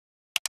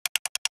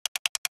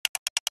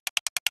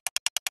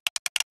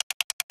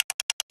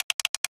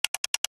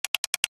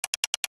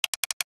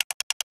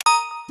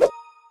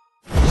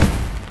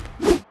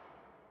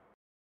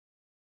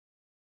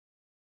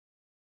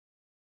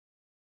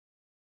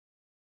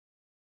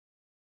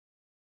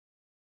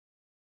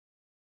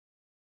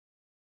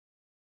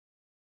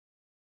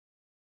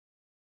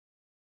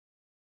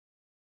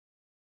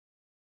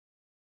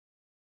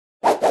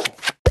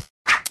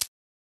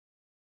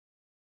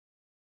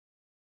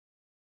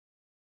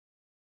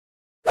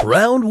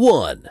Round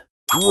 1.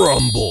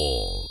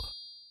 Rumble.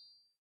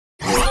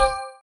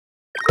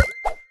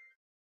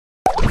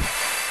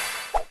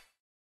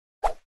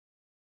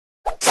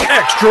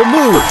 Extra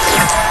move.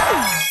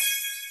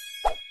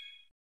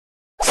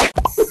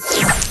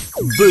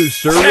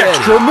 Booster ready.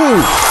 Extra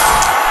move.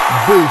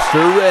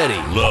 Booster ready.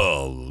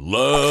 Love,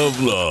 love,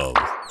 love.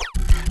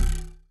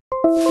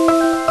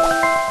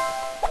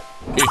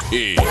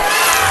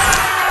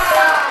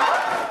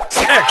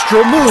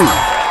 Extra move.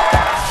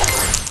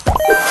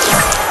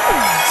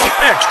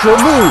 Extra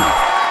move.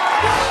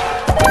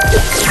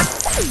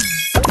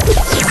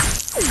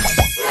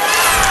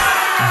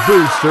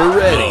 Booster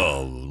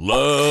ready.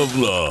 Love, love,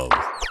 love.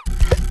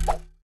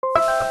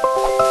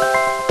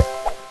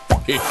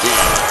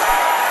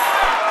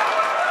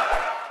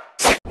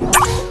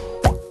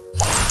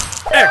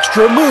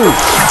 Extra move.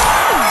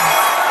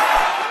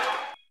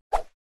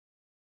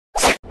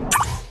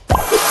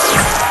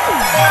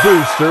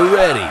 Booster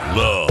ready.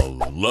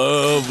 Love,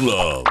 love,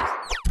 love.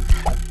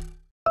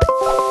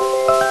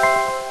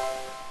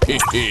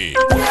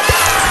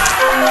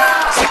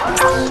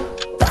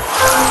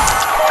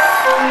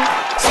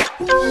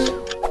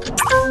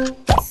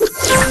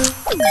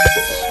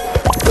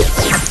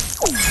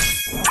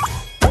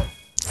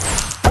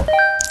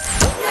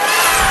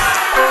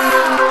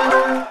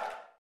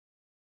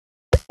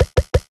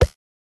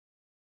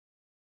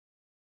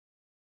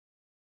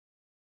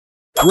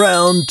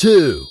 Round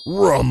 2.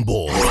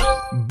 Rumble.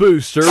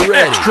 Booster ready.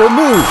 Extra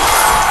move.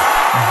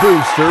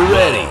 Booster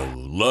ready.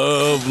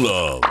 Love, love,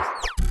 love.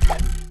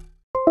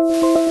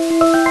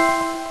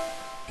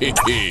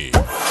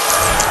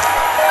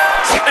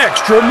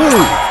 Extra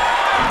move.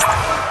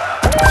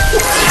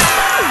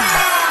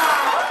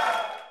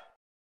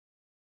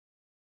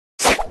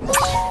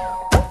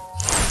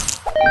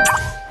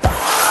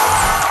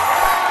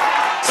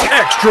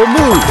 Extra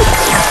move.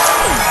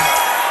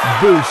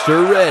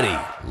 Booster ready.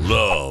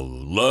 Love,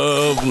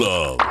 love,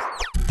 love.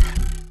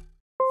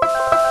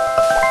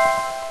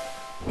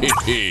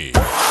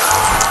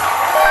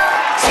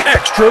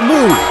 Extra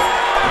move.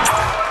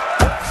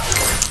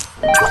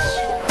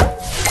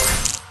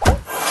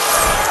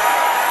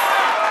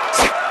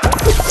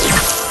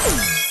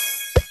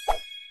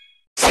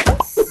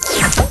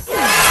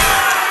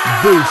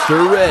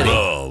 Booster ready.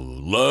 Love,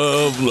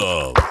 love,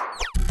 love.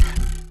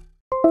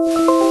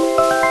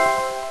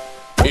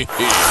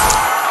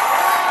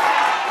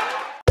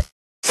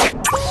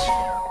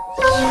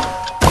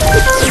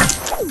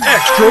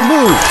 Extra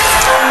move.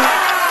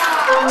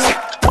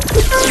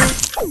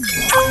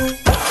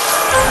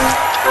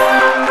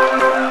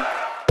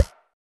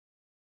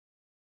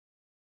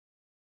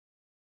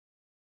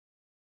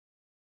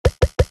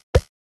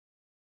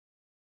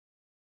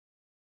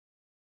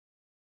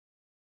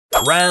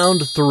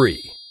 Round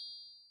 3.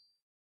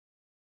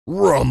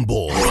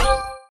 Rumble.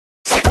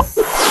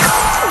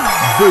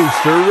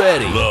 Booster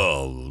ready.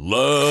 Love,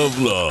 love,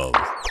 love.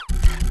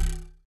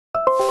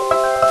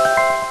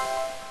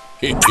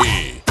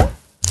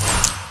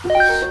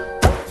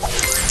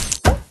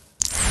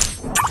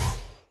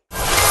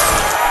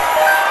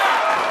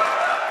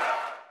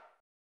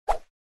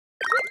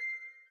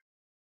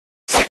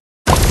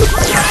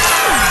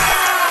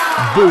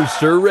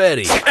 Booster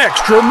ready.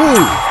 Extra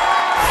move.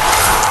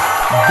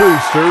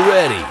 Booster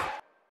ready.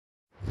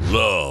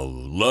 Love,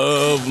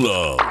 love,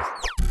 love.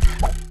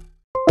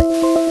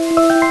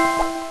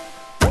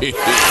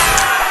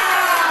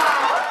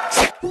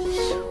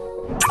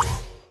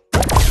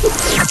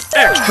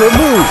 Extra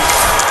move.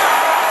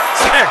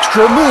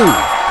 Extra move.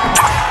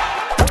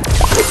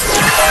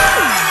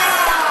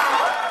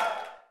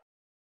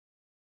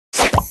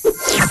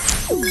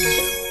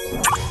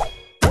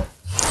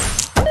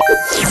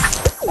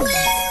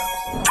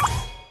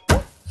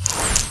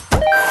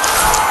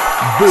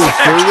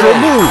 Booster extra ready.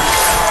 Move.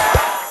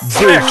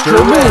 Booster extra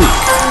ready.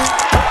 Move.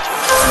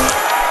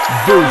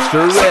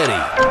 Booster ready.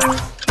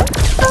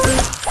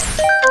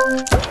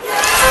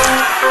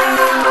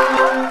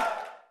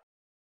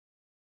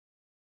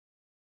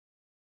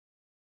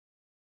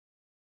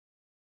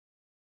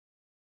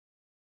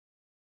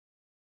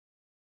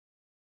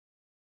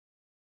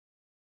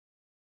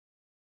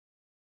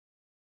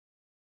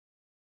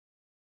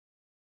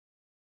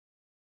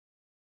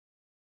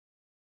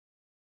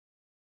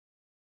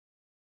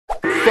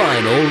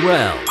 Final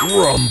round.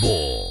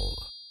 Rumble.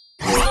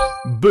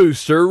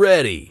 Booster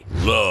ready.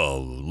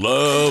 Love,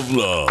 love,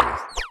 love.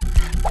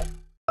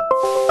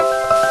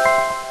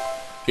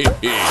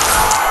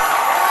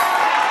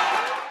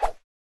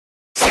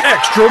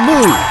 Extra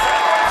move.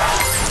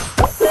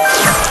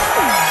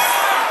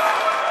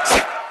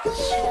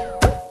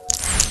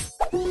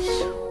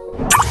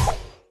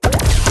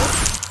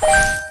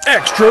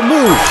 Extra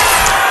move.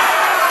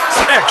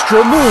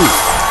 Extra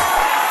move.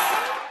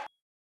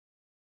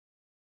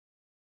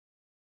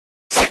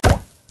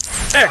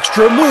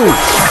 Extra move.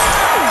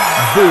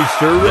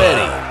 Booster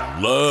ready.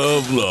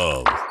 Love,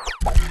 love.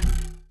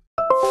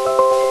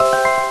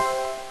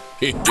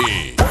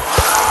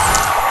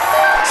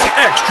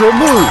 Extra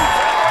move.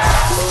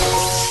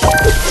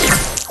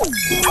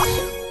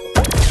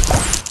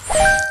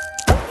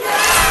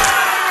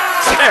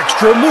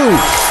 Extra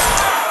move.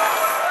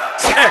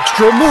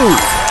 Extra move.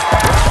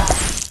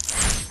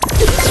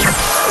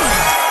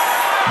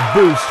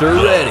 Booster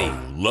ready.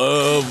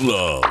 Love,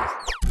 love.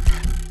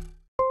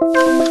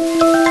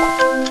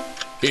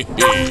 Hee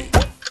hee.